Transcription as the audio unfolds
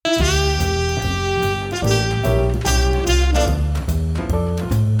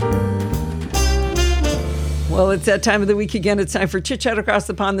Well, it's that time of the week again. It's time for Chit Chat Across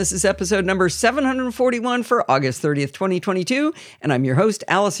the Pond. This is episode number 741 for August 30th, 2022. And I'm your host,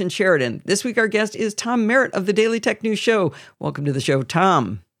 Allison Sheridan. This week, our guest is Tom Merritt of the Daily Tech News Show. Welcome to the show,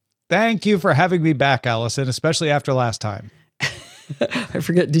 Tom. Thank you for having me back, Allison, especially after last time. I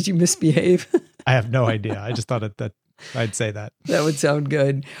forget, did you misbehave? I have no idea. I just thought that I'd say that. That would sound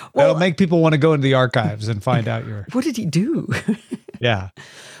good. Well, that'll make people want to go into the archives and find out your... What did he do? Yeah.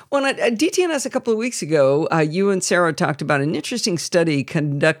 Well, at DTNS a couple of weeks ago, you and Sarah talked about an interesting study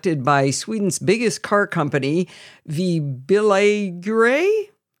conducted by Sweden's biggest car company, Bilägare.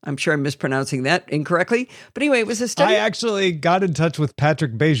 I'm sure I'm mispronouncing that incorrectly. But anyway, it was a study. I actually got in touch with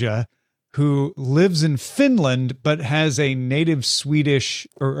Patrick Beja, who lives in Finland, but has a native Swedish,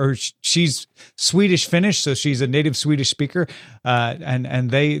 or she's Swedish Finnish, so she's a native Swedish speaker. And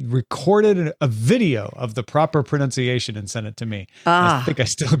they recorded a video of the proper pronunciation and sent it to me. I think I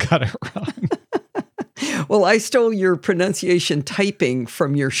still got it wrong. Well, I stole your pronunciation typing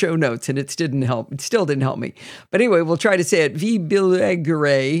from your show notes, and it still didn't help me. But anyway, we'll try to say it.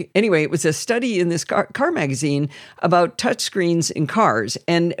 Bilägare. Anyway, it was a study in this car magazine about touchscreens in cars.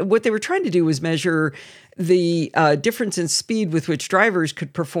 And what they were trying to do was measure the difference in speed with which drivers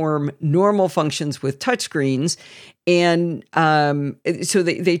could perform normal functions with touchscreens. And so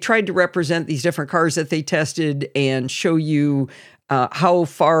they tried to represent these different cars that they tested and show you how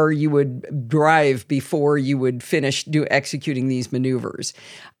far you would drive before you would finish executing these maneuvers.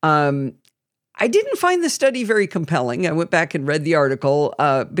 I didn't find the study very compelling. I went back and read the article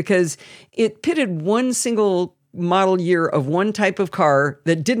because it pitted one single model year of one type of car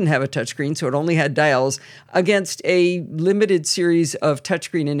that didn't have a touchscreen, so it only had dials, against a limited series of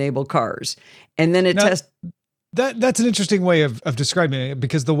touchscreen-enabled cars. And then it tested... That's an interesting way of describing it,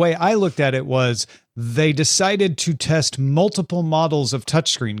 because the way I looked at it was they decided to test multiple models of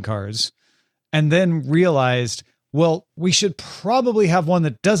touchscreen cars and then realized, well, we should probably have one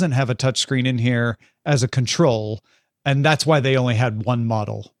that doesn't have a touchscreen in here as a control. And that's why they only had one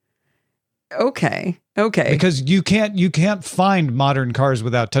model. Okay. Because you can't find modern cars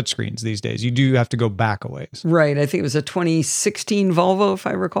without touchscreens these days. You do have to go back a ways. Right. I think it was a 2016 Volvo, if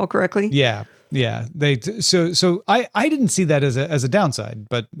I recall correctly. Yeah. So I didn't see that as a downside,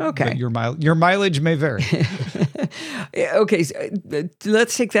 but your mileage may vary. Okay, so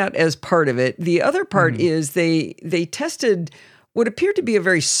let's take that as part of it. The other part is they tested what appeared to be a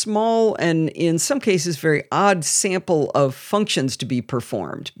very small and in some cases very odd sample of functions to be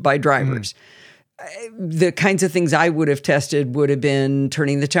performed by drivers. The kinds of things I would have tested would have been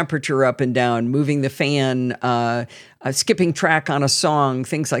turning the temperature up and down, moving the fan, skipping track on a song,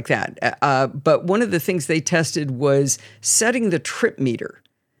 things like that. But one of the things they tested was setting the trip meter.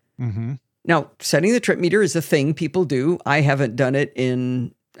 Mm-hmm. Now, setting the trip meter is a thing people do. I haven't done it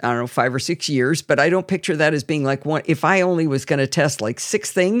in, 5 or 6 years, but I don't picture that as being like one. If I only was going to test like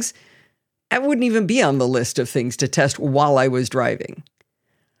 6 things, that wouldn't even be on the list of things to test while I was driving.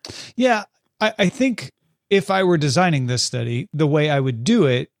 Yeah. I think if I were designing this study, the way I would do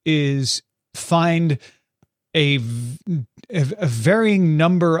it is find a varying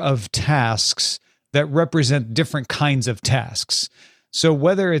number of tasks that represent different kinds of tasks. So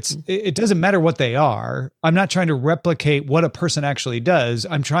whether it doesn't matter what they are, I'm not trying to replicate what a person actually does.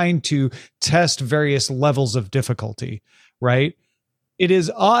 I'm trying to test various levels of difficulty, right? It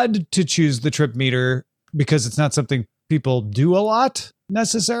is odd to choose the trip meter because it's not something people do a lot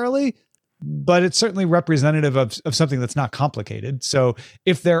necessarily, but it's certainly representative of something that's not complicated. So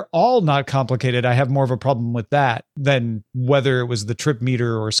if they're all not complicated, I have more of a problem with that than whether it was the trip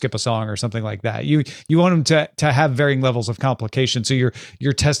meter or skip a song or something like that. You want them to have varying levels of complication. So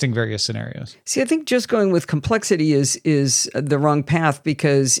you're testing various scenarios. See, I think just going with complexity is the wrong path,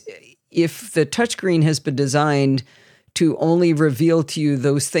 because if the touchscreen has been designed to only reveal to you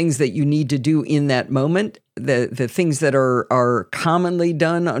those things that you need to do in that moment, the things that are commonly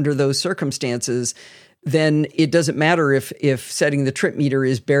done under those circumstances, then it doesn't matter if setting the trip meter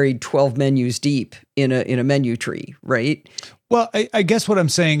is buried 12 menus deep in a menu tree, right? Well, I guess what I'm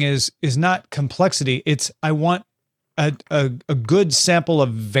saying is not complexity. It's I want a good sample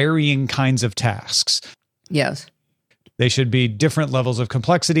of varying kinds of tasks. Yes. They should be different levels of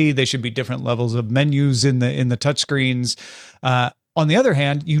complexity. They should be different levels of menus in the touchscreens. On the other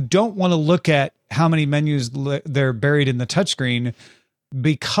hand, you don't want to look at how many menus they're buried in the touchscreen,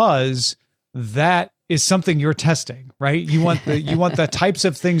 because that is something you're testing, right? You want the types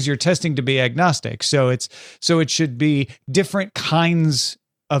of things you're testing to be agnostic. So it should be different kinds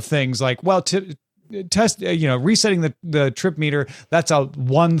of things, like, well, to test, resetting the trip meter, that's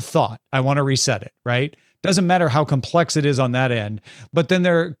one thought. I want to reset it, right? Doesn't matter how complex it is on that end. But then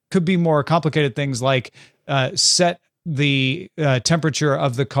there could be more complicated things like set the temperature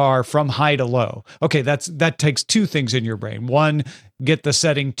of the car from high to low. Okay, that takes two things in your brain. One, get the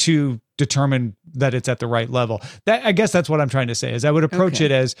setting. Two, determine that it's at the right level. That, I guess that's what I'm trying to say, is I would approach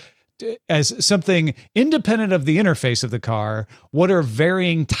it as something independent of the interface of the car. What are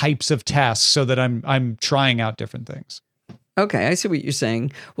varying types of tasks so that I'm trying out different things? Okay, I see what you're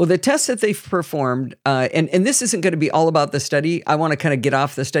saying. Well, the tests that they've performed, and this isn't going to be all about the study. I want to kind of get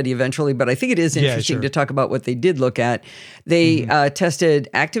off the study eventually, but I think it is interesting to talk about what they did look at. They tested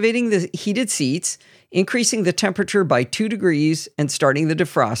activating the heated seats, increasing the temperature by 2 degrees, and starting the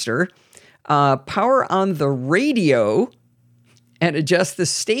defroster, power on the radio, and adjust the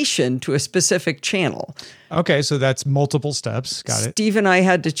station to a specific channel. Okay, so that's multiple steps. Got it. Steve and I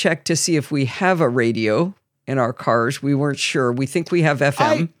had to check to see if we have a radio in our cars. We weren't sure. We think we have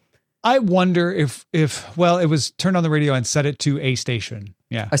FM. I wonder if it was turn on the radio and set it to a station.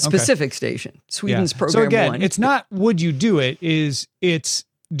 Yeah. A specific station. Sweden's program So again, 1. it's not would you do it, it's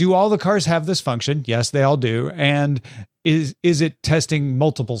do all the cars have this function? Yes, they all do. And is it testing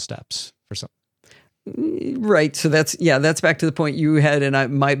multiple steps for something? Right. So that's back to the point you had,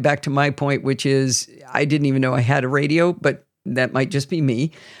 and back to my point, which is I didn't even know I had a radio, but that might just be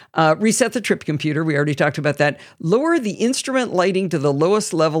me. Reset the trip computer. We already talked about that. Lower the instrument lighting to the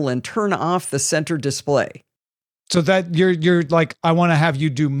lowest level and turn off the center display. So that you're like, I want to have you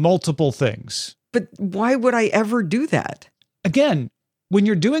do multiple things. But why would I ever do that? Again, when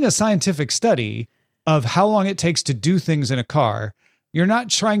you're doing a scientific study of how long it takes to do things in a car, you're not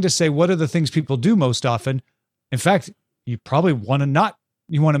trying to say what are the things people do most often. In fact, you probably want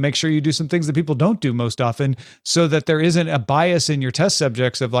to make sure you do some things that people don't do most often so that there isn't a bias in your test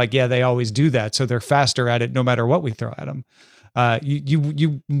subjects of like, yeah, they always do that. So they're faster at it no matter what we throw at them.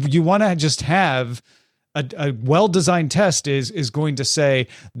 You want to just have a well-designed test is going to say,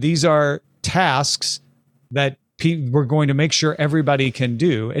 these are tasks that we're going to make sure everybody can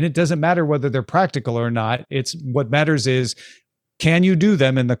do. And it doesn't matter whether they're practical or not. It's what matters is, can you do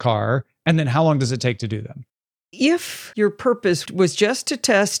them in the car? And then how long does it take to do them? If your purpose was just to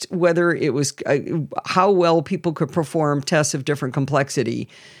test whether it was how well people could perform tests of different complexity,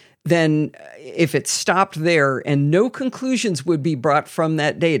 then if it stopped there and no conclusions would be brought from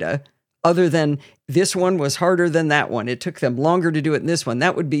that data other than this one was harder than that one, it took them longer to do it in this one,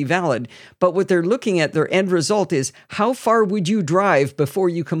 that would be valid. But what they're looking at, their end result is how far would you drive before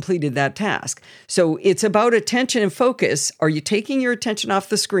you completed that task? So it's about attention and focus. Are you taking your attention off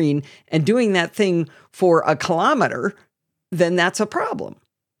the screen and doing that thing for a kilometer? Then that's a problem.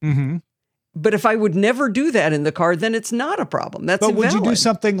 Mm-hmm. But if I would never do that in the car, then it's not a problem. That's But invalid. would you do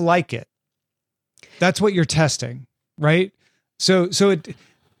something like it? That's what you're testing, right? So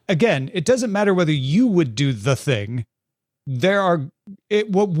it doesn't matter whether you would do the thing.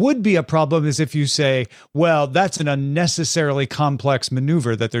 What would be a problem is if you say, well, that's an unnecessarily complex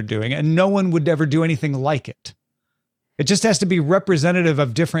maneuver that they're doing, and no one would ever do anything like it. It just has to be representative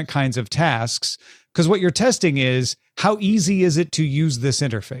of different kinds of tasks, because what you're testing is how easy is it to use this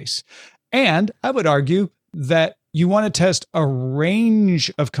interface. And I would argue that you want to test a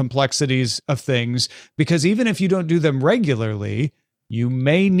range of complexities of things, because even if you don't do them regularly, you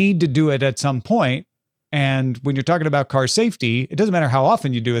may need to do it at some point. And when you're talking about car safety, it doesn't matter how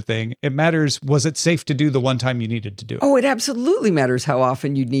often you do a thing. It matters, was it safe to do the one time you needed to do it? Oh, it absolutely matters how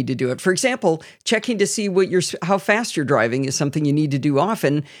often you'd need to do it. For example, checking to see how fast you're driving is something you need to do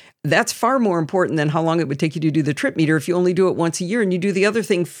often. That's far more important than how long it would take you to do the trip meter if you only do it once a year and you do the other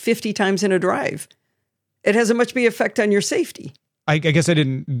thing 50 times in a drive. It has a much bigger effect on your safety. I guess I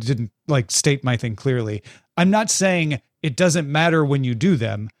didn't like state my thing clearly. I'm not saying it doesn't matter when you do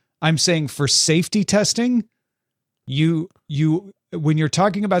them. I'm saying for safety testing, when you're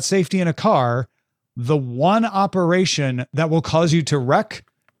talking about safety in a car, the one operation that will cause you to wreck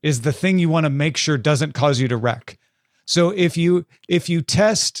is the thing you want to make sure doesn't cause you to wreck. So if you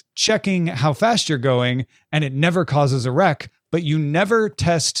test checking how fast you're going and it never causes a wreck, but you never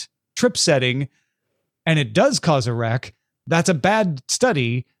test trip setting and it does cause a wreck, that's a bad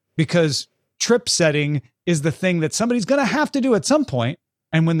study, because trip setting is the thing that somebody's going to have to do at some point.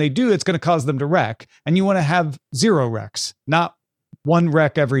 And when they do, it's going to cause them to wreck. And you want to have 0 wrecks, not 1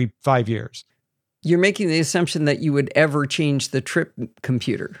 wreck every 5 years. You're making the assumption that you would ever change the trip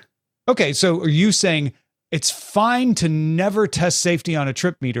computer. Okay, so are you saying it's fine to never test safety on a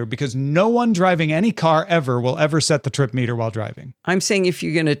trip meter because no one driving any car ever will ever set the trip meter while driving? I'm saying if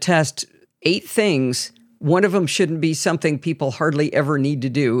you're going to test 8 things, one of them shouldn't be something people hardly ever need to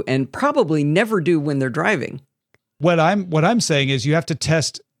do and probably never do when they're driving. What I'm saying is you have to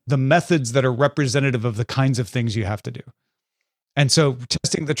test the methods that are representative of the kinds of things you have to do. And so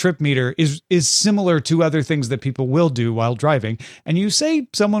testing the trip meter is similar to other things that people will do while driving. And you say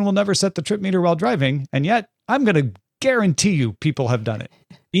someone will never set the trip meter while driving, and yet I'm going to guarantee you people have done it.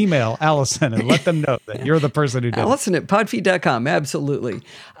 Email Allison and let them know that you're the person who did Allison at podfeed.com. Absolutely.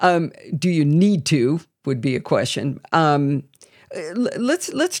 Do you need to would be a question.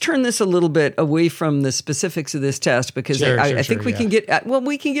 Let's turn this a little bit away from the specifics of this test, because I think we can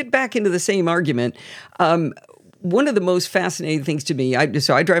get back into the same argument. One of the most fascinating things to me,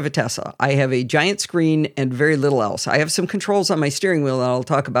 so I drive a Tesla. I have a giant screen and very little else. I have some controls on my steering wheel that I'll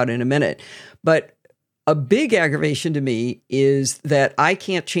talk about in a minute. But a big aggravation to me is that I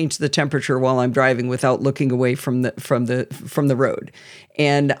can't change the temperature while I'm driving without looking away from the road.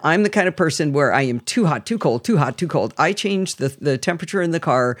 And I'm the kind of person where I am too hot, too cold, too hot, too cold. I change the temperature in the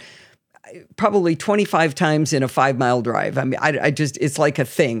car probably 25 times in a 5-mile drive. I mean, I just, it's like a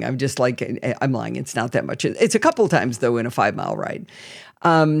thing. I'm just like, I'm lying. It's not that much. It's a couple of times though in a 5-mile ride.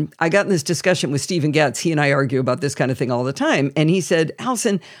 I got in this discussion with Stephen Getz. He and I argue about this kind of thing all the time. And he said,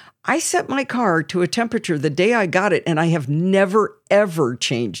 Allison, I set my car to a temperature the day I got it, and I have never, ever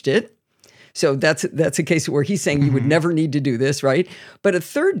changed it. So that's a case where he's saying you would never need to do this, right? But a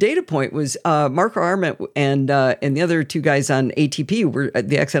third data point was Marco Arment and the other two guys on ATP, were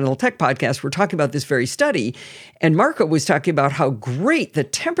the Accidental Tech podcast, were talking about this very study. And Marco was talking about how great the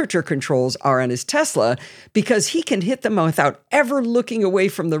temperature controls are on his Tesla, because he can hit them without ever looking away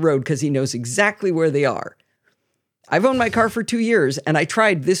from the road because he knows exactly where they are. I've owned my car for 2 years, and I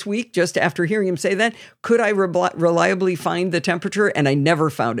tried this week, just after hearing him say that, could I reliably find the temperature? And I never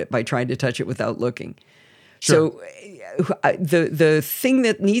found it by trying to touch it without looking. Sure. So the thing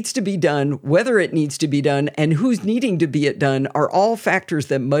that needs to be done, whether it needs to be done, and who's needing to be it done, are all factors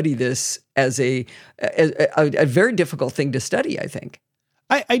that muddy this as a very difficult thing to study, I think.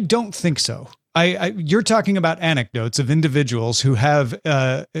 I don't think so. You're talking about anecdotes of individuals who have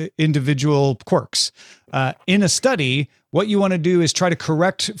individual quirks. In a study, what you want to do is try to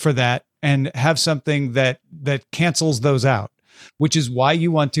correct for that and have something that cancels those out, which is why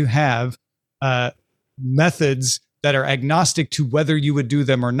you want to have methods that are agnostic to whether you would do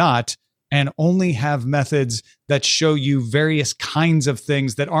them or not, and only have methods that show you various kinds of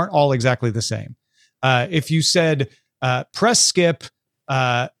things that aren't all exactly the same. If you said, press skip,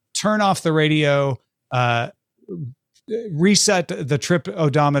 turn off the radio, reset the trip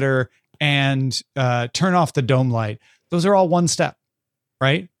odometer, and turn off the dome light. Those are all one step,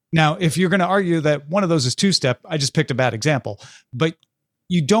 right? Now, if you're going to argue that one of those is 2-step, I just picked a bad example, but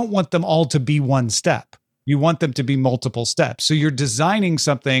you don't want them all to be one step. You want them to be multiple steps. So you're designing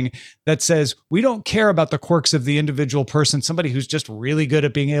something that says, we don't care about the quirks of the individual person, somebody who's just really good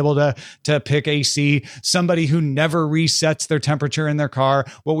at being able to pick AC, somebody who never resets their temperature in their car.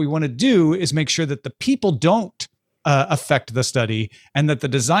 What we want to do is make sure that the people don't affect the study, and that the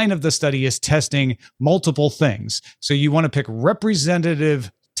design of the study is testing multiple things. So you want to pick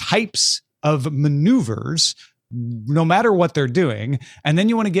representative types of maneuvers, no matter what they're doing. And then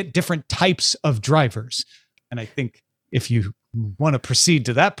you want to get different types of drivers. And I think if you want to proceed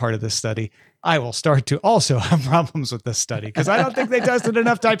to that part of this study, I will start to also have problems with this study, because I don't think they tested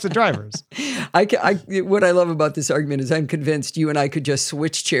enough types of drivers. What I love about this argument is I'm convinced you and I could just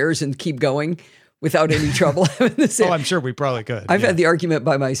switch chairs and keep going without any trouble. I'm sure we probably could. I've had the argument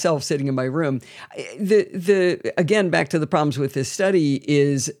by myself sitting in my room. Again, back to the problems with this study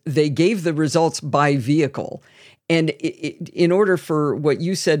is they gave the results by vehicle. And in order for what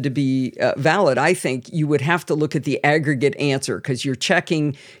you said to be valid, I think you would have to look at the aggregate answer, because you're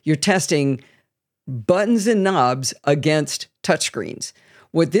testing buttons and knobs against touchscreens.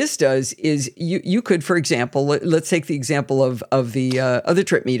 What this does is you could, for example, let's take the example of the other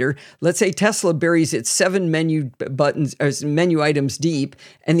trip meter. Let's say Tesla buries its 7 menu buttons or menu items deep,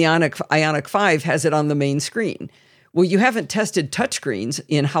 and the Ioniq 5 has it on the main screen. Well, you haven't tested touchscreens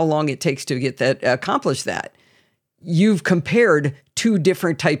in how long it takes to get that accomplish that. You've compared two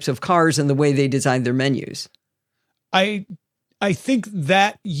different types of cars and the way they designed their menus. I think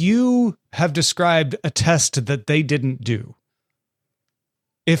that you have described a test that they didn't do.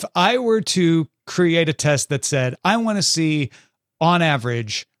 If I were to create a test that said, I want to see on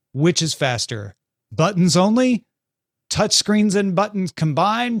average, which is faster, buttons only, touchscreens and buttons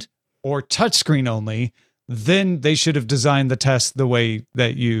combined, or touchscreen only, then they should have designed the test the way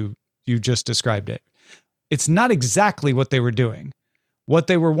that you just described it. It's not exactly what they were doing. What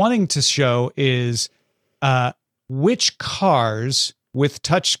they were wanting to show is which cars with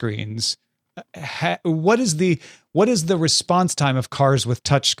touchscreens, what is the response time of cars with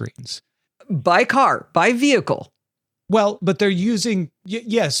touchscreens? By car, by vehicle. Well, but they're using,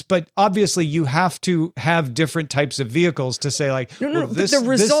 yes, but obviously you have to have different types of vehicles to say like, no, but the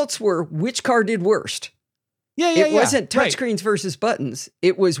results were which car did worst. It wasn't touchscreens versus buttons.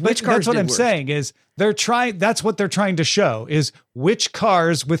 It was which cars did worst. That's what I'm saying is that's what they're trying to show is which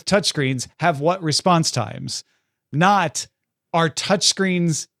cars with touchscreens have what response times, not are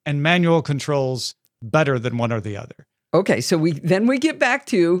touchscreens and manual controls better than one or the other. Okay, so we get back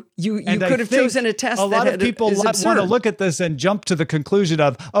to you could have chosen a test. A lot of people want to look at this and jump to the conclusion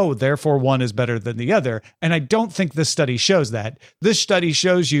of, oh, therefore one is better than the other. And I don't think this study shows that. This study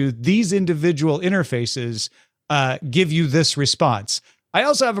shows you these individual interfaces give you this response. I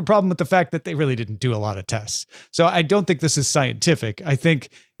also have a problem with the fact that they really didn't do a lot of tests. So I don't think this is scientific. I think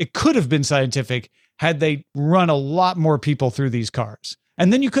it could have been scientific had they run a lot more people through these cars.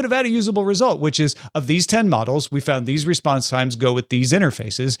 And then you could have had a usable result, which is of these 10 models, we found these response times go with these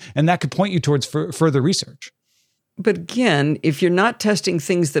interfaces, and that could point you towards further research. But again, if you're not testing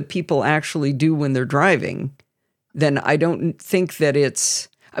things that people actually do when they're driving, then I don't think that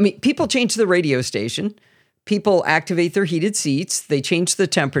people change the radio station, people activate their heated seats, they change the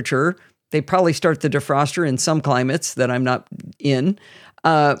temperature, they probably start the defroster in some climates that I'm not in,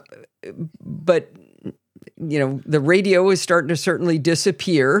 but the radio is starting to certainly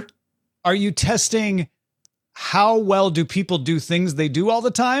disappear. Are you testing how well do people do things they do all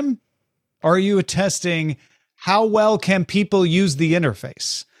the time? Or are you testing how well can people use the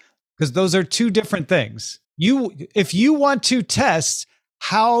interface? Because those are two different things. If you want to test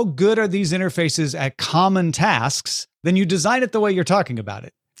how good are these interfaces at common tasks, then you design it the way you're talking about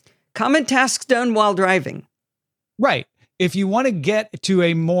it. Common tasks done while driving. Right. If you want to get to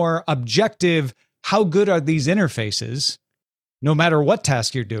a more objective how good are these interfaces, no matter what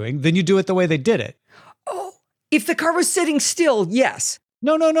task you're doing, then you do it the way they did it. Oh, if the car was sitting still, yes.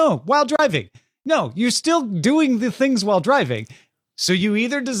 No. While driving. No, you're still doing the things while driving. So you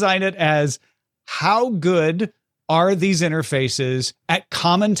either design it as how good are these interfaces at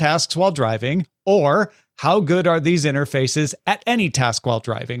common tasks while driving, or how good are these interfaces at any task while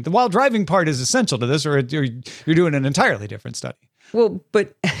driving? The while driving part is essential to this, or you're doing an entirely different study. Well,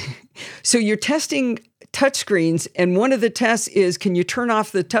 but so you're testing touchscreens, and one of the tests is, can you turn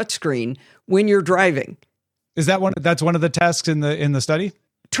off the touchscreen when you're driving? Is that that's one of the tasks in the study?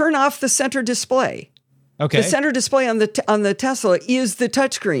 Turn off the center display. Okay. The center display on the Tesla is the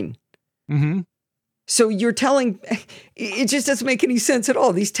touchscreen. Mm-hmm. So you're telling, it just doesn't make any sense at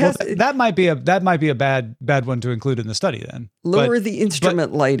all. These tests that might be a bad one to include in the study. Then lower the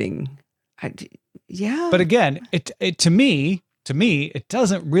instrument lighting. Yeah. But again, to me, it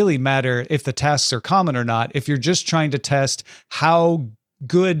doesn't really matter if the tasks are common or not, if you're just trying to test how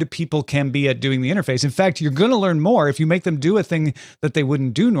good people can be at doing the interface. In fact, you're going to learn more if you make them do a thing that they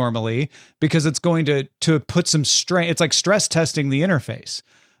wouldn't do normally, because it's going to put some strain. It's like stress testing the interface.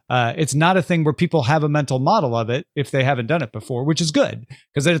 It's not a thing where people have a mental model of it if they haven't done it before, which is good,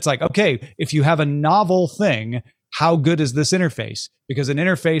 because then it's like, okay, if you have a novel thing, how good is this interface? Because an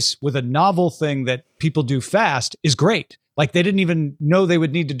interface with a novel thing that people do fast is great. Like they didn't even know they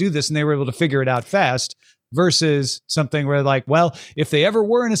would need to do this and they were able to figure it out fast, versus something where like, well, if they ever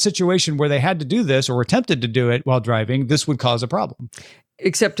were in a situation where they had to do this or attempted to do it while driving, this would cause a problem.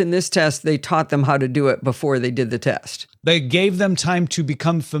 Except in this test, they taught them how to do it before they did the test. They gave them time to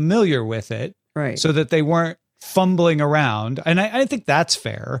become familiar with it, right? So that they weren't fumbling around. And I think that's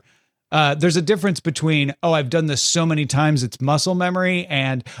fair. There's a difference between, oh, I've done this so many times, it's muscle memory,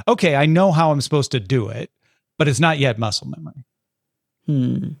 and okay, I know how I'm supposed to do it, but it's not yet muscle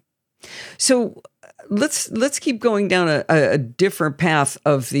memory. So let's keep going down a different path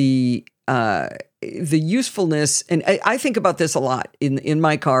of the usefulness. And I think about this a lot in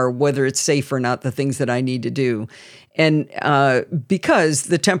my car, whether it's safe or not, the things that I need to do. And because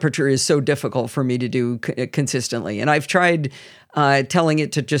the temperature is so difficult for me to do consistently. And I've tried telling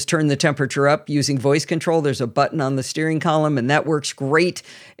it to just turn the temperature up using voice control. There's a button on the steering column, and that works great,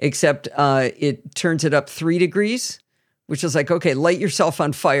 except it turns it up 3 degrees. Which is like, okay, light yourself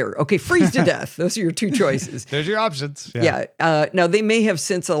on fire. Okay, freeze to death. Those are your two choices. There's your options. Yeah. Now, they may have,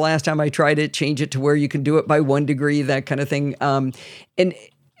 since the last time I tried it, changed it to where you can do it by 1 degree, that kind of thing. And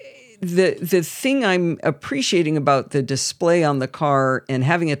the thing I'm appreciating about the display on the car and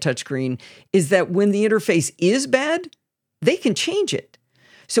having a touchscreen is that when the interface is bad, they can change it.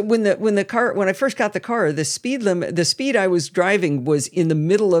 So when I first got the car, the speed I was driving was in the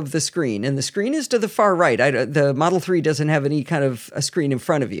middle of the screen, and the screen is to the far right. The Model 3 doesn't have any kind of a screen in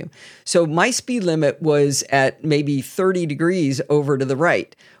front of you. So my speed limit was at maybe 30 degrees over to the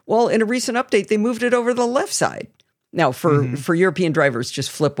right. Well, in a recent update, they moved it over to the left side. Now, for European drivers, just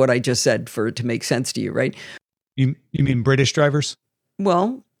flip what I just said for it to make sense to you, right? You mean British drivers?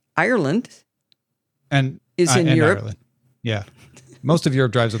 Well, Ireland and is in and Europe. Ireland. Yeah. Most of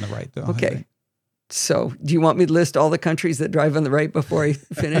Europe drives on the right, though. Okay. So do you want me to list all the countries that drive on the right before I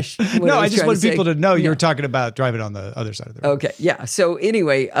finish? No, I just want people to know you're talking about driving on the other side of the road. Okay. Yeah. So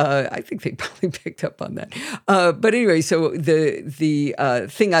anyway, I think they probably picked up on that. But anyway, so the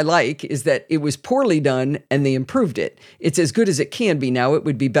thing I like is that it was poorly done and they improved it. It's as good as it can be now. It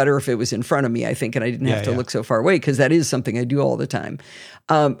would be better if it was in front of me, I think, and I didn't have to look so far away, because that is something I do all the time.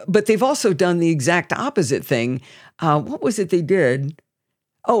 But they've also done the exact opposite thing. What was it they did?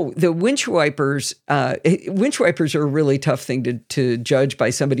 Oh, the windshield wipers. Windshield wipers are a really tough thing to judge by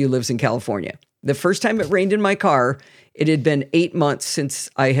somebody who lives in California. The first time it rained in my car, it had been 8 months since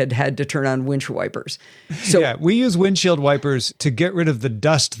I had to turn on windshield wipers. So yeah, we use windshield wipers to get rid of the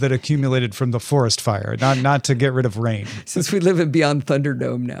dust that accumulated from the forest fire, not to get rid of rain. Since we live in Beyond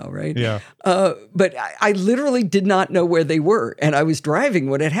Thunderdome now, right? Yeah. But I literally did not know where they were. And I was driving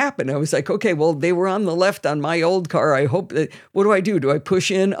when it happened. I was like, okay, well, they were on the left on my old car. I hope that, what do I do? Do I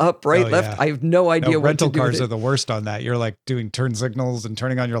push in, up, right, left? I have no idea what to do. Rental cars are the worst on that. You're like doing turn signals and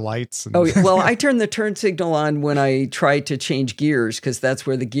turning on your lights. And well, I turn the turn signal on when I try to change gears, because that's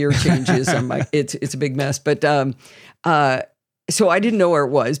where the gear changes. It's a big mess. But so I didn't know where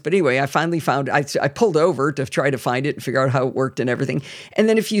it was. But anyway, I finally found it. I pulled over to try to find it and figure out how it worked and everything. And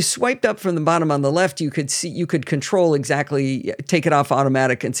then if you swiped up from the bottom on the left, you could control exactly, take it off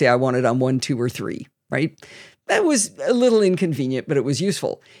automatic and say, I want it on 1, 2, or 3, right? That was a little inconvenient, but it was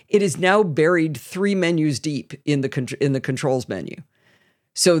useful. It is now buried 3 menus deep in the controls menu.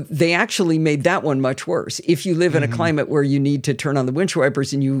 So they actually made that one much worse. If you live in a climate where you need to turn on the windshield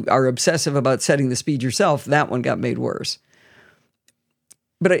wipers and you are obsessive about setting the speed yourself, that one got made worse.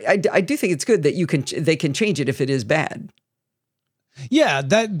 But I do think it's good that they can change it if it is bad. Yeah,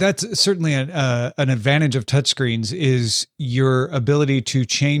 that's certainly an advantage of touchscreens, is your ability to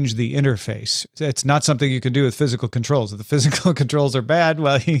change the interface. It's not something you can do with physical controls. If the physical controls are bad,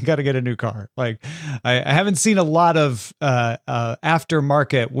 well, you got to get a new car. Like I haven't seen a lot of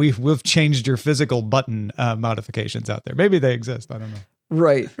aftermarket. We've changed your physical button modifications out there. Maybe they exist. I don't know.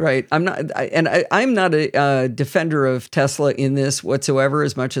 Right. I'm not a defender of Tesla in this whatsoever.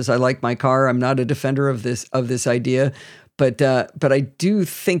 As much as I like my car, I'm not a defender of this idea. But I do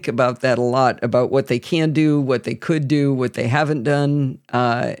think about that a lot, about what they can do, what they could do, what they haven't done,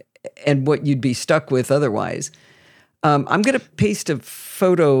 and what you'd be stuck with otherwise. I'm going to paste a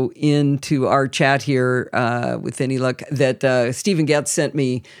photo into our chat here with any luck that Stephen Getz sent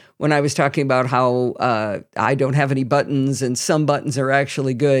me when I was talking about how I don't have any buttons and some buttons are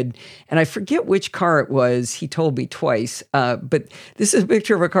actually good. And I forget which car it was. He told me twice. But this is a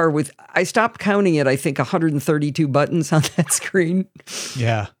picture of a car with, I stopped counting it, I think 132 buttons on that screen.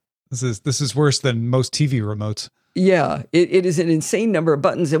 Yeah. This is worse than most TV remotes. Yeah, it is an insane number of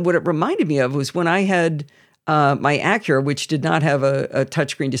buttons. And what it reminded me of was when I had my Acura, which did not have a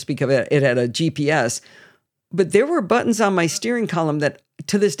touchscreen to speak of. It had a GPS. But there were buttons on my steering column that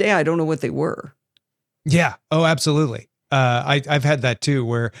to this day, I don't know what they were. Yeah. Oh, absolutely. I've had that too,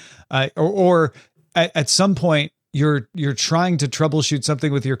 where or at some point you're trying to troubleshoot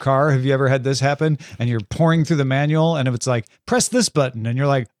something with your car. Have you ever had this happen? And you're pouring through the manual and it's like, press this button. And you're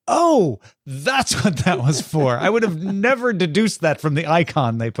like, oh, that's what that was for. I would have never deduced that from the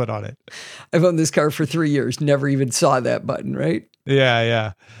icon they put on it. I've owned this car for 3 years, never even saw that button, right?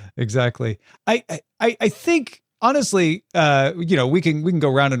 Yeah, exactly. I think honestly, we can go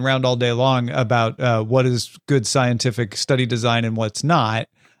round and round all day long about what is good scientific study design and what's not.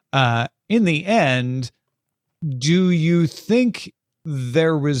 In the end, do you think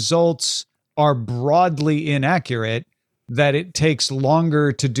their results are broadly inaccurate, that it takes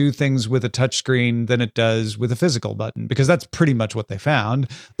longer to do things with a touchscreen than it does with a physical button? Because that's pretty much what they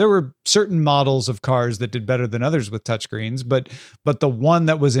found. There were certain models of cars that did better than others with touchscreens, but the one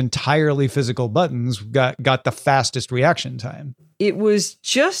that was entirely physical buttons got the fastest reaction time. It was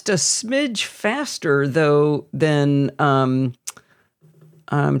just a smidge faster, though, than I'm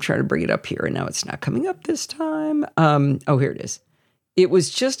trying to bring it up here, and now it's not coming up this time. Here it is. It was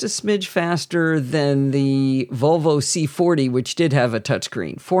just a smidge faster than the Volvo C40, which did have a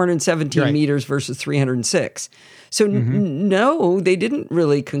touchscreen, 417 meters versus 306. So no, they didn't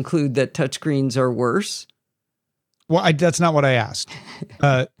really conclude that touchscreens are worse. Well, that's not what I asked.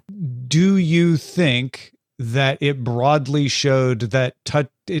 Do you think that it broadly showed that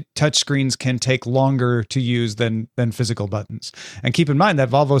touchscreens can take longer to use than physical buttons? And keep in mind that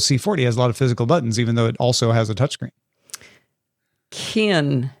Volvo C40 has a lot of physical buttons, even though it also has a touchscreen.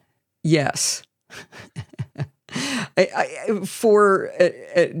 Yes. For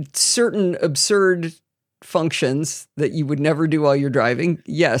certain absurd functions that you would never do while you're driving,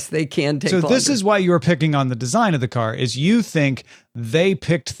 yes, they can take longer. So this is why you're picking on the design of the car, is you think they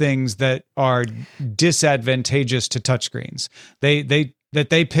picked things that are disadvantageous to touchscreens.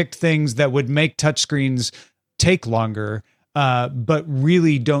 They picked things that would make touchscreens take longer, but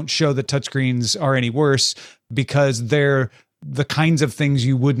really don't show that touchscreens are any worse because they're the kinds of things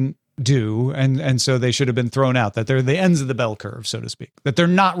you wouldn't do, and so they should have been thrown out, that they're the ends of the bell curve, so to speak, that they're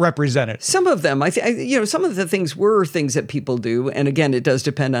not represented. Some of them, some of the things were things that people do. And again, it does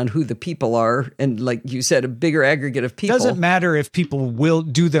depend on who the people are. And like you said, a bigger aggregate of people. Doesn't matter if people will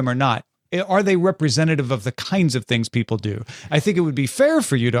do them or not. Are they representative of the kinds of things people do? I think it would be fair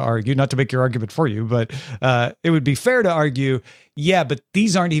for you to argue, not to make your argument for you, but it would be fair to argue, yeah, but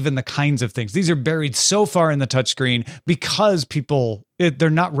these aren't even the kinds of things. These are buried so far in the touchscreen because they're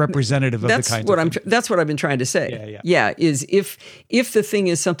not representative of the kinds of things. That's what I've been trying to say. Yeah, is if the thing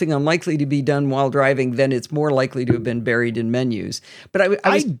is something unlikely to be done while driving, then it's more likely to have been buried in menus. But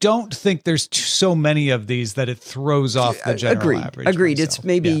I don't think there's so many of these that it throws off the general average. Agreed. Myself. It's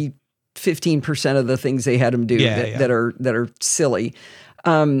maybe 15% of the things they had them do that are silly.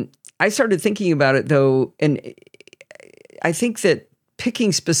 I started thinking about it though, and I think that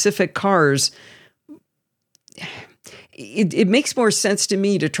picking specific cars, it makes more sense to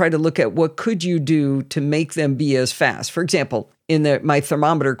me to try to look at what could you do to make them be as fast. For example, in my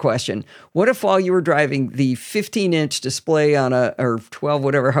thermometer question, what if while you were driving the 15-inch display on or 12,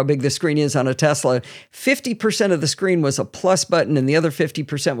 whatever, how big the screen is on a Tesla, 50% of the screen was a plus button and the other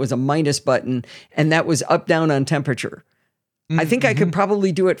 50% was a minus button, and that was up, down on temperature. I think I could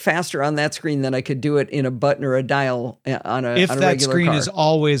probably do it faster on that screen than I could do it in a button or a dial on a regular car. If that screen is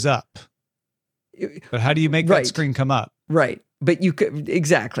always up. But how do you make that screen come up? Right. But you could,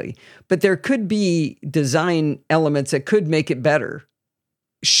 exactly. But there could be design elements that could make it better.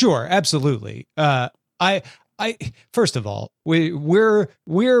 Sure, absolutely. First of all,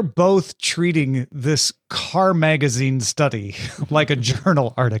 we're both treating this car magazine study like a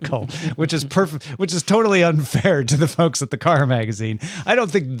journal article, which is perfect, which is totally unfair to the folks at the car magazine. I don't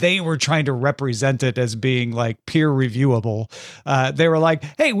think they were trying to represent it as being like peer reviewable. They were like,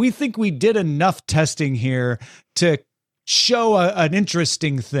 hey, we think we did enough testing here to show an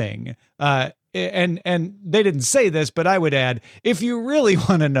interesting thing. And they didn't say this, but I would add, if you really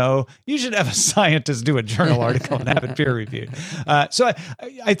want to know, you should have a scientist do a journal article and have it peer reviewed. So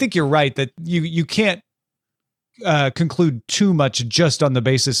I think you're right that you can't conclude too much just on the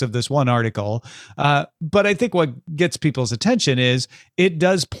basis of this one article. But I think what gets people's attention is it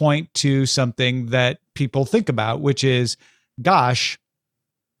does point to something that people think about, which is, gosh,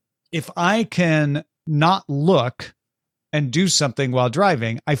 if I can not look and do something while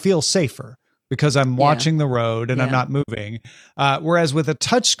driving, I feel safer, because I'm watching the road and I'm not moving. Whereas with a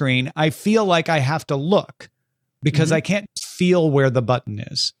touchscreen, I feel like I have to look because I can't feel where the button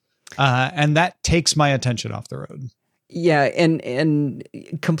is. And that takes my attention off the road. Yeah, and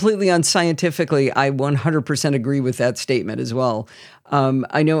completely unscientifically, I 100% agree with that statement as well.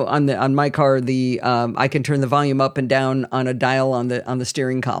 I know on my car, I can turn the volume up and down on a dial on the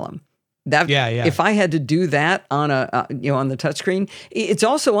steering column. If I had to do that on on the touchscreen, it's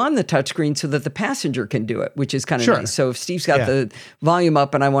also on the touchscreen so that the passenger can do it, which is kind of nice. So if Steve's got the volume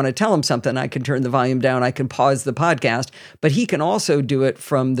up and I want to tell him something, I can turn the volume down. I can pause the podcast, but he can also do it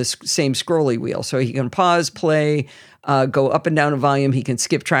from the same scrolly wheel. So he can pause, play, go up and down a volume. He can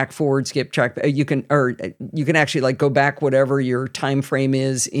skip track forward, skip track. You can actually like go back whatever your time frame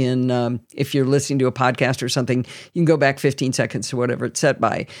is in. If you're listening to a podcast or something, you can go back 15 seconds to whatever it's set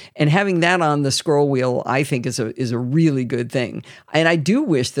by. And having that on the scroll wheel, I think is a really good thing. And I do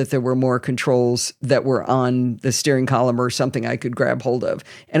wish that there were more controls that were on the steering column or something I could grab hold of.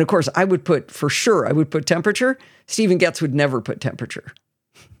 And of course, I would put temperature. Stephen Getz would never put temperature.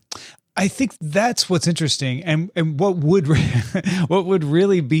 I think that's what's interesting, and what would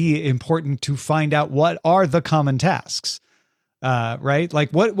really be important to find out, what are the common tasks, right?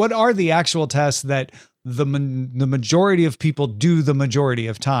 Like what are the actual tasks that the majority of people do the majority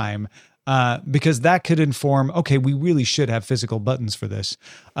of time, because that could inform, okay, we really should have physical buttons for this.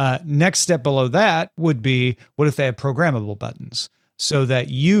 Next step below that would be, what if they have programmable buttons, so that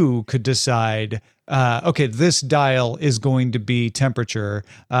you could decide, okay, this dial is going to be temperature,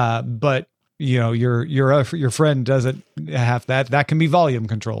 but your friend doesn't have that. That can be volume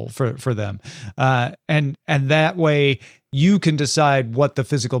control for them, and that way you can decide what the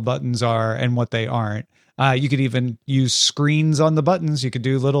physical buttons are and what they aren't. You could even use screens on the buttons. You could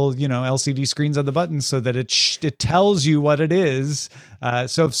do little, LCD screens on the buttons so that it tells you what it is.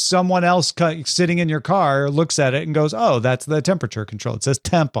 So if someone else sitting in your car looks at it and goes, "Oh, that's the temperature control. It says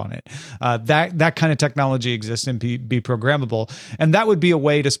temp on it." That kind of technology exists and be programmable. And that would be a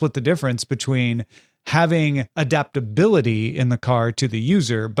way to split the difference between having adaptability in the car to the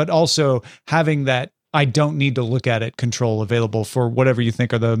user, but also having that I don't need to look at it control available for whatever you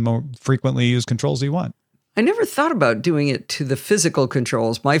think are the more frequently used controls you want. I never thought about doing it to the physical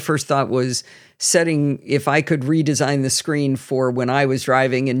controls. My first thought was setting, if I could redesign the screen for when I was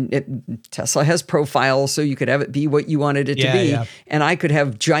driving, and Tesla has profile, so you could have it be what you wanted it to be. Yeah. And I could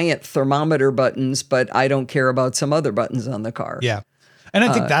have giant thermometer buttons, but I don't care about some other buttons on the car. Yeah. And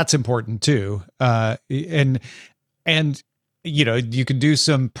I think that's important too. And you can do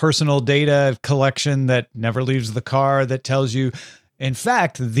some personal data collection that never leaves the car that tells you, in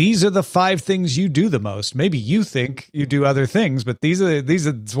fact, these are the 5 things you do the most. Maybe you think you do other things, but these are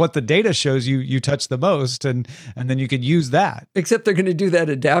what the data shows you touch the most, and then you could use that. Except they're going to do that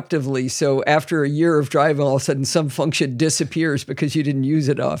adaptively. So after a year of driving, all of a sudden some function disappears because you didn't use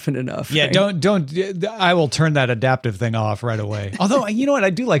it often enough. Yeah, right? don't. I will turn that adaptive thing off right away. Although, you know what? I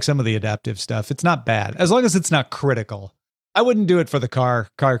do like some of the adaptive stuff. It's not bad as long as it's not critical. I wouldn't do it for the car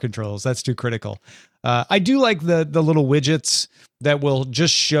controls. That's too critical. I do like the little widgets that will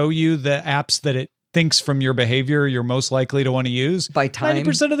just show you the apps that it thinks from your behavior you're most likely to want to use. By time.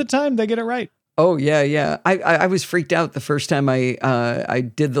 90% of the time, they get it right. Oh, yeah. I was freaked out the first time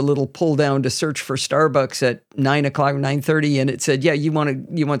I did the little pull down to search for Starbucks at 9 o'clock, 9:30, and it said, "Yeah, you want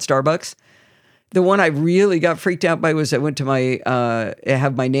Starbucks?" The one I really got freaked out by was I went to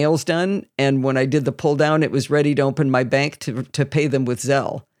have my nails done, and when I did the pull down, it was ready to open my bank to pay them with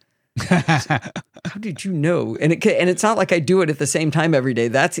Zelle. How did you know? And it's not like I do it at the same time every day.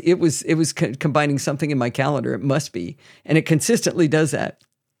 It was combining something in my calendar. It must be, and it consistently does that.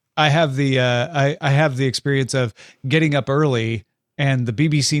 I have the I have the experience of getting up early, and the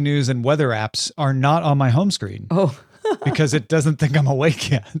BBC News and weather apps are not on my home screen. Oh. Because it doesn't think I'm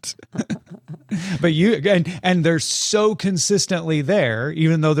awake yet. But and they're so consistently there,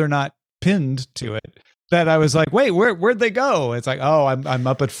 even though they're not pinned to it, that I was like, wait, where'd they go? It's like, oh, I'm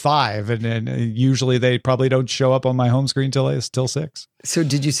up at 5, and usually they probably don't show up on my home screen till 6. So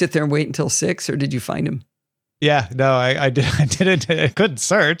did you sit there and wait until 6, or did you find them? Yeah, no, I didn't. I couldn't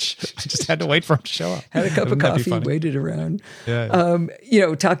search. I just had to wait for him to show up. Had a cup of coffee, waited around. Yeah.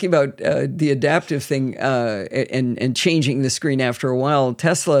 Talking about the adaptive thing and changing the screen after a while,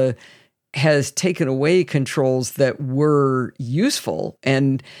 Tesla has taken away controls that were useful,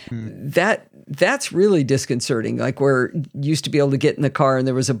 and that's really disconcerting. Like where you used to be able to get in the car and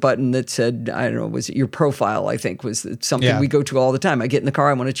there was a button that said, I don't know, was it your profile? I think was something we go to all the time. I get in the car,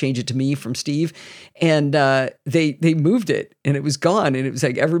 I want to change it to me from Steve, and they moved it and it was gone, and it was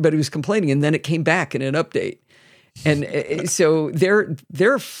like everybody was complaining, and then it came back in an update. And so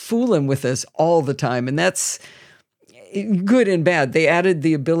they're fooling with us all the time, and that's good and bad. They added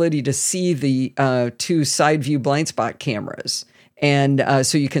the ability to see the 2 side view blind spot cameras. And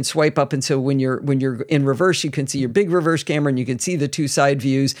so you can swipe up, and so when you're in reverse, you can see your big reverse camera, and you can see the 2 side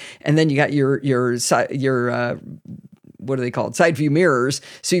views, and then you got your what are they called? Side view mirrors.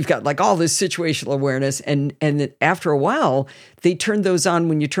 So you've got like all this situational awareness, and after a while, they turned those on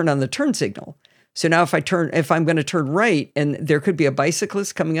when you turn on the turn signal. So now if I'm going to turn right, and there could be a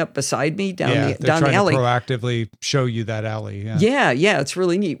bicyclist coming up beside me down the alley, to proactively show you that alley. Yeah, it's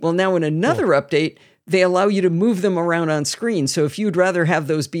really neat. Well, now in another update, they allow you to move them around on screen. So if you'd rather have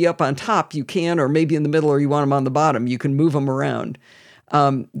those be up on top, you can, or maybe in the middle, or you want them on the bottom, you can move them around.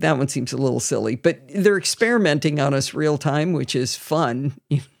 That one seems a little silly, but they're experimenting on us real time, which is fun.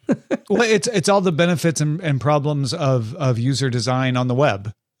 Well, it's all the benefits and problems of user design on the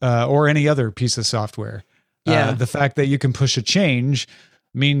web or any other piece of software. Yeah. The fact that you can push a change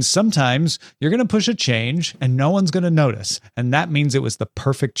means sometimes you're going to push a change and no one's going to notice. And that means it was the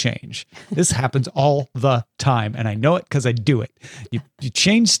perfect change. This happens all the time. And I know it because I do it. You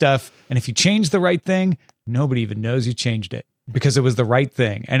change stuff. And if you change the right thing, nobody even knows you changed it because it was the right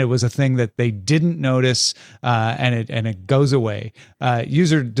thing. And it was a thing that they didn't notice. And it goes away.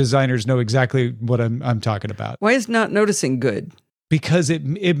 User designers know exactly what I'm talking about. Why is not noticing good? Because it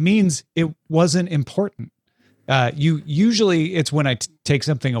means it wasn't important. Usually it's when I take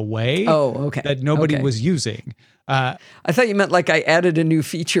something away that nobody was using. I thought you meant like I added a new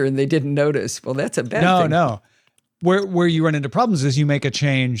feature and they didn't notice. Well, that's a bad thing. No. Where you run into problems is you make a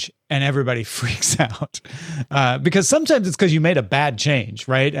change and everybody freaks out because sometimes it's because you made a bad change,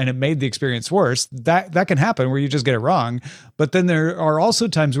 right? And it made the experience worse. That can happen where you just get it wrong. But then there are also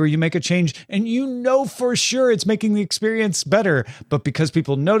times where you make a change and you know for sure it's making the experience better. But because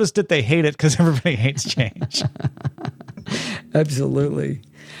people noticed it, they hate it because everybody hates change. Absolutely.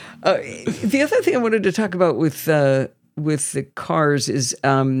 The other thing I wanted to talk about with the cars is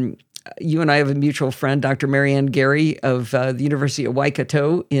you and I have a mutual friend, Dr. Marianne Gary of the University of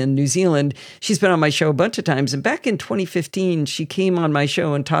Waikato in New Zealand. She's been on my show a bunch of times. And back in 2015, she came on my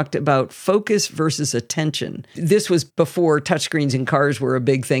show and talked about focus versus attention. This was before touchscreens in cars were a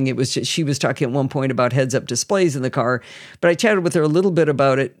big thing. It was she was talking at one point about heads-up displays in the car. But I chatted with her a little bit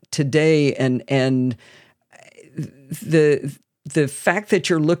about it today, and the fact that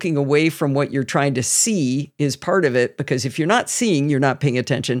you're looking away from what you're trying to see is part of it, because if you're not seeing, you're not paying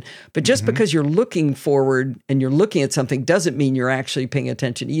attention. But just because you're looking forward and you're looking at something doesn't mean you're actually paying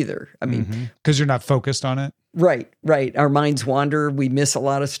attention either. I mean, because you're not focused on it. Right. Our minds wander. We miss a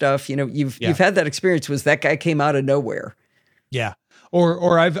lot of stuff. You know, you've had that experience. Was that guy came out of nowhere? Yeah.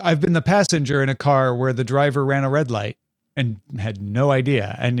 Or I've been the passenger in a car where the driver ran a red light and had no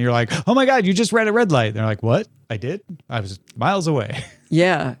idea. And you're like, oh my God, you just ran a red light. And they're like, what? I did? I was miles away.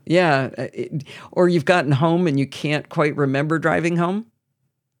 Yeah. Or you've gotten home and you can't quite remember driving home.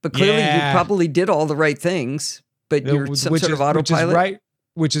 But clearly you probably did all the right things, but you're some sort of autopilot.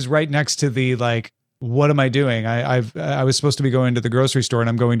 Which is right next to the, like, what am I doing? I was supposed to be going to the grocery store and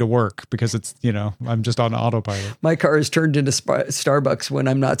I'm going to work because it's, I'm just on autopilot. My car is turned into Starbucks when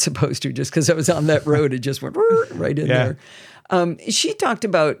I'm not supposed to, just because I was on that road. It just went right in there. She talked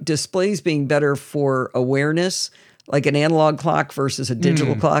about displays being better for awareness, like an analog clock versus a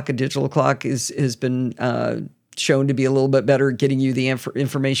digital clock. A digital clock has been shown to be a little bit better at getting you the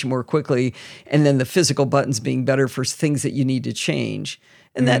information more quickly. And then the physical buttons being better for things that you need to change.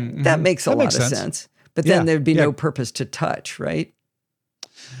 And that makes a lot of sense. But then there'd be no purpose to touch, right?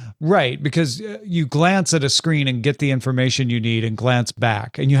 Right, because you glance at a screen and get the information you need and glance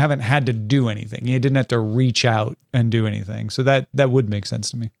back, and you haven't had to do anything. You didn't have to reach out and do anything. So that would make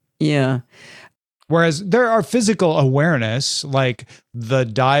sense to me. Yeah. Whereas there are physical awareness, like the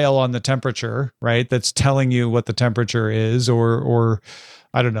dial on the temperature, right? That's telling you what the temperature is, or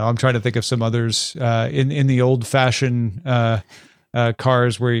I don't know. I'm trying to think of some others in the old fashioned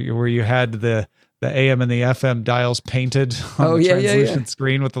cars where you had the AM and the FM dials painted on the translucent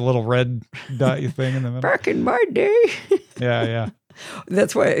screen with the little red dot thing in the middle. Back in my day. Yeah.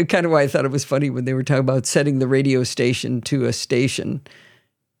 That's why I thought it was funny when they were talking about setting the radio station to a station.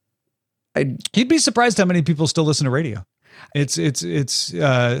 You'd be surprised how many people still listen to radio. It's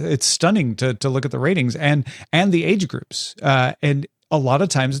stunning to look at the ratings and the age groups. And a lot of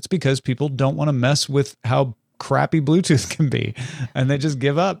times it's because people don't want to mess with how crappy Bluetooth can be, and they just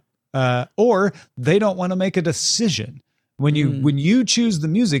give up. Or they don't want to make a decision. When you choose the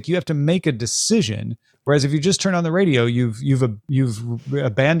music, you have to make a decision. Whereas if you just turn on the radio, you've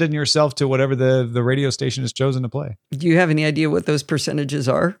abandoned yourself to whatever the radio station has chosen to play. Do you have any idea what those percentages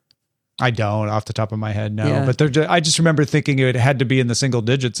are? I don't, off the top of my head, no. Yeah. But I just remember thinking it had to be in the single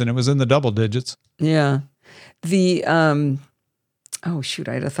digits, and it was in the double digits. Yeah. The oh shoot,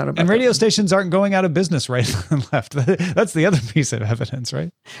 I'd have thought about. And radio stations aren't going out of business right and left. That's the other piece of evidence,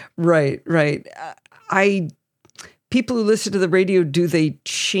 right? Right. People who listen to the radio, do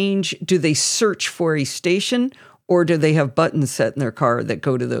they search for a station, or do they have buttons set in their car that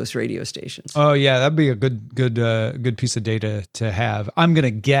go to those radio stations? Oh yeah, that'd be a good piece of data to have. I'm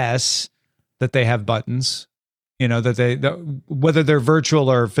gonna guess that they have buttons. That whether they're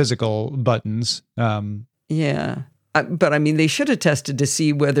virtual or physical buttons. Yeah. But I mean, they should have tested to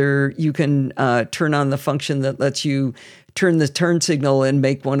see whether you can turn on the function that lets you turn the turn signal and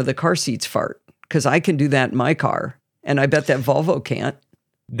make one of the car seats fart. Because I can do that in my car, and I bet that Volvo can't.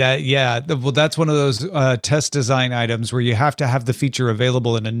 Well, that's one of those test design items where you have to have the feature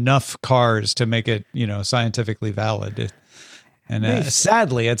available in enough cars to make it, scientifically valid. And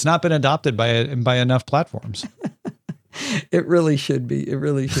sadly, it's not been adopted by enough platforms. It really should be.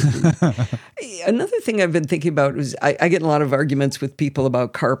 Another thing I've been thinking about is I get in a lot of arguments with people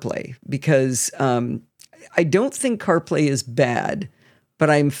about CarPlay, because I don't think CarPlay is bad, but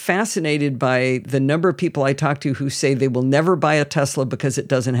I'm fascinated by the number of people I talk to who say they will never buy a Tesla because it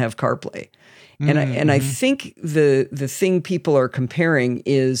doesn't have CarPlay. And I think the thing people are comparing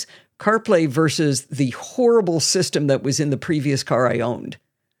is CarPlay versus the horrible system that was in the previous car I owned.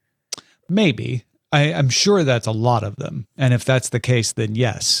 Maybe. I'm sure that's a lot of them. And if that's the case, then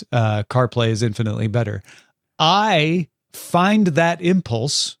yes, CarPlay is infinitely better. I find that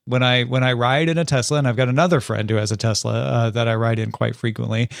impulse when I ride in a Tesla, and I've got another friend who has a Tesla that I ride in quite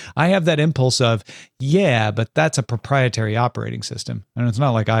frequently. I have that impulse of, yeah, but that's a proprietary operating system. And it's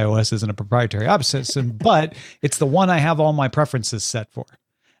not like iOS isn't a proprietary operating system, but it's the one I have all my preferences set for.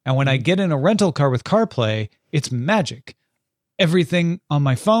 And when I get in a rental car with CarPlay, it's magic. Everything on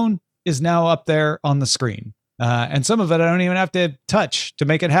my phone is now up there on the screen. And some of it I don't even have to touch to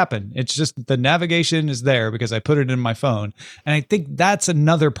make it happen. It's just the navigation is there because I put it in my phone. And I think that's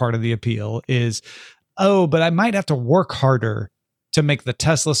another part of the appeal is, but I might have to work harder to make the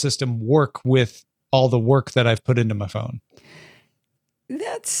Tesla system work with all the work that I've put into my phone.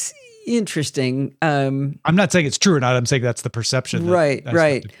 That's interesting. I'm not saying it's true or not. I'm saying that's the perception. Right.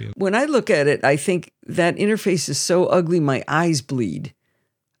 When I look at it, I think that interface is so ugly, my eyes bleed.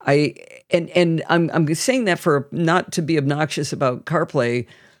 I'm saying that for not to be obnoxious about CarPlay.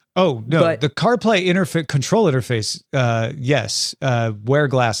 Oh no, but the CarPlay control interface. Yes, wear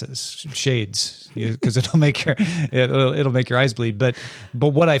glasses, shades, because it'll make your eyes bleed. But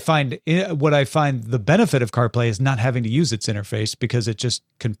what I find the benefit of CarPlay is not having to use its interface because it just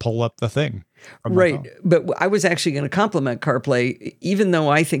can pull up the thing. Right, but I was actually going to compliment CarPlay, even though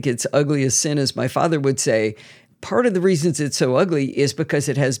I think it's ugly as sin, as my father would say. Part of the reasons it's so ugly is because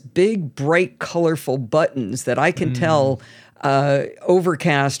it has big, bright, colorful buttons that I can tell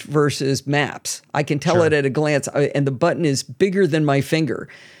Overcast versus Maps. I can tell it at a glance, and the button is bigger than my finger.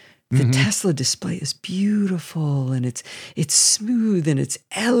 The Tesla display is beautiful, and it's smooth, and it's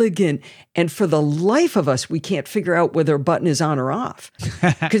elegant. And for the life of us, we can't figure out whether a button is on or off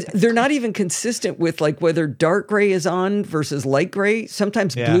because they're not even consistent with like whether dark gray is on versus light gray.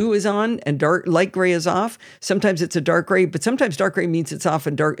 Sometimes blue is on and light gray is off. Sometimes it's a dark gray, but sometimes dark gray means it's off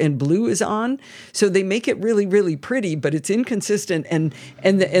and blue is on. So they make it really, really pretty, but it's inconsistent, and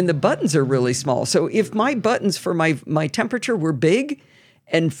the buttons are really small. So if my buttons for my temperature were big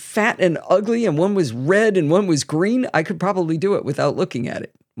and fat and ugly, and one was red and one was green, I could probably do it without looking at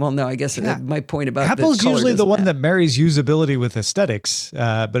it. Well, no, I guess my point about Apple's usually the one that marries usability with aesthetics,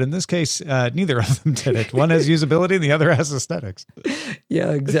 but in this case, neither of them did it. One has usability, and the other has aesthetics.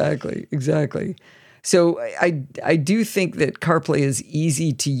 Yeah, exactly. So I do think that CarPlay is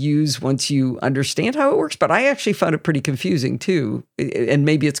easy to use once you understand how it works, but I actually found it pretty confusing too. And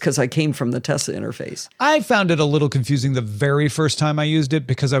maybe it's because I came from the Tesla interface. I found it a little confusing the very first time I used it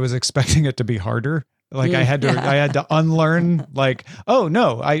because I was expecting it to be harder. Like I had to unlearn like, oh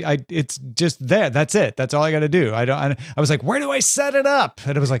no, it's just there. That's it. That's all I got to do. I was like, where do I set it up?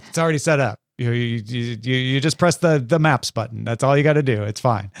 And it was like, it's already set up. You just press the maps button. That's all you got to do. It's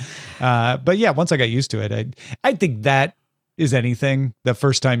fine. But yeah, once I got used to it, I think that is anything. The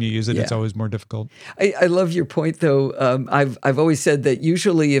first time you use it, it's always more difficult. I love your point though. I've always said that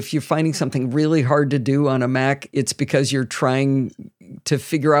usually if you're finding something really hard to do on a Mac, it's because you're trying to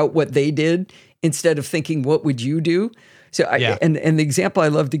figure out what they did instead of thinking, what would you do? So and the example I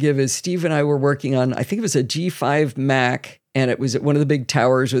love to give is Steve and I were working on, I think it was a G5 Mac, and it was at one of the big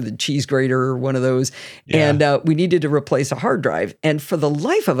towers with a cheese grater or one of those. Yeah. And we needed to replace a hard drive. And for the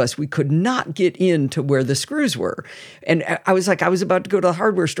life of us, we could not get into where the screws were. And I was about to go to the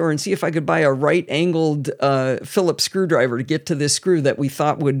hardware store and see if I could buy a right-angled Phillips screwdriver to get to this screw that we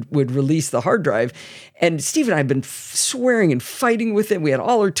thought would release the hard drive. And Steve and I had been swearing and fighting with it. We had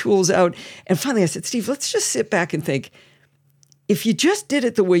all our tools out. And finally I said, Steve, let's just sit back and think, if you just did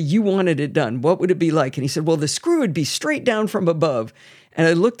it the way you wanted it done, what would it be like? And he said, well, the screw would be straight down from above. And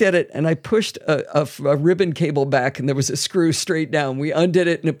I looked at it and I pushed a ribbon cable back and there was a screw straight down. We undid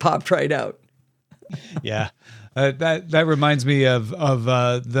it and it popped right out. Yeah. That reminds me of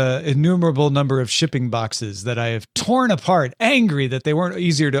the innumerable number of shipping boxes that I have torn apart, angry that they weren't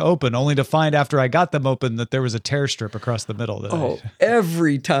easier to open, only to find after I got them open that there was a tear strip across the middle.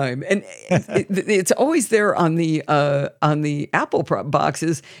 Every time, and it's always there on the Apple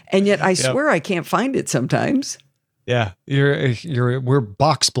boxes, and yet I swear I can't find it sometimes. Yeah, we're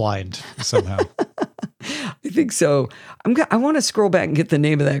box blind somehow. I think so. I want to scroll back and get the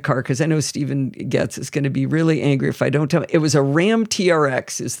name of that car because I know Stephen Getz is going to be really angry if I don't tell him. It was a Ram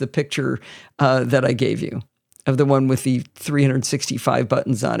TRX is the picture that I gave you of the one with the 365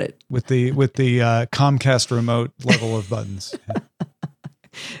 buttons on it. With the Comcast remote level of buttons.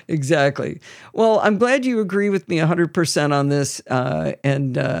 Exactly. Well, I'm glad you agree with me 100% on this. I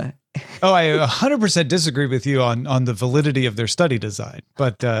 100% disagree with you on the validity of their study design.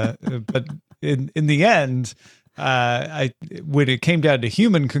 But in the end, when it came down to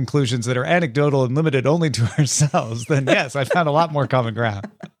human conclusions that are anecdotal and limited only to ourselves, then yes, I found a lot more common ground.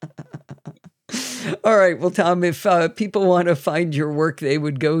 All right. Well, Tom, if people want to find your work, they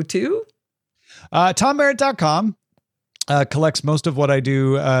would go to? TomBarrett.com. collects most of what I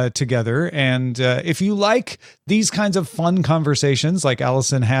do together. And if you like these kinds of fun conversations like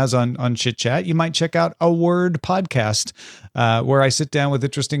Allison has on Chit Chat, you might check out A Word Podcast, where I sit down with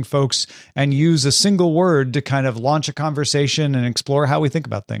interesting folks and use a single word to kind of launch a conversation and explore how we think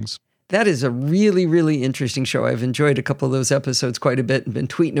about things. That is a really, really interesting show. I've enjoyed a couple of those episodes quite a bit and been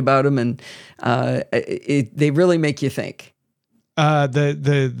tweeting about them, and they really make you think.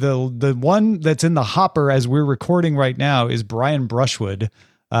 The one that's in the hopper as we're recording right now is Brian Brushwood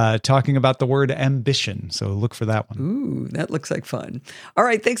talking about the word ambition. So look for that one. Ooh, that looks like fun. All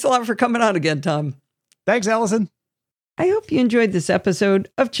right. Thanks a lot for coming on again, Tom. Thanks, Allison. I hope you enjoyed this episode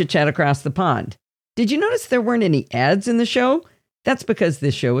of Chit Chat Across the Pond. Did you notice there weren't any ads in the show? That's because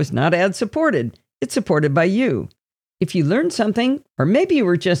this show is not ad supported. It's supported by you. If you learned something, or maybe you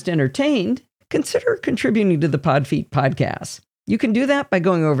were just entertained, consider contributing to the Podfeet podcast. You can do that by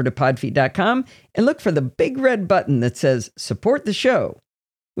going over to podfeet.com and look for the big red button that says support the show.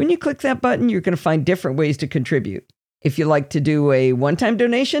 When you click that button, you're going to find different ways to contribute. If you like to do a one-time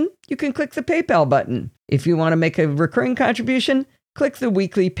donation, you can click the PayPal button. If you want to make a recurring contribution, click the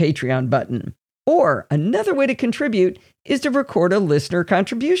weekly Patreon button. Or another way to contribute is to record a listener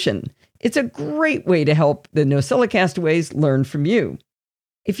contribution. It's a great way to help the NosillaCastaways learn from you.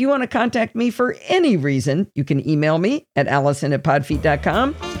 If you want to contact me for any reason, you can email me at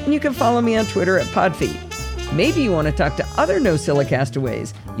allison@podfeet.com, and you can follow me on Twitter at Podfeet. Maybe you want to talk to other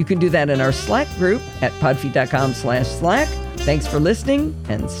NosillaCastaways. You can do that in our Slack group at podfeet.com/Slack. Thanks for listening,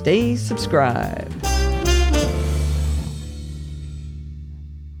 and stay subscribed.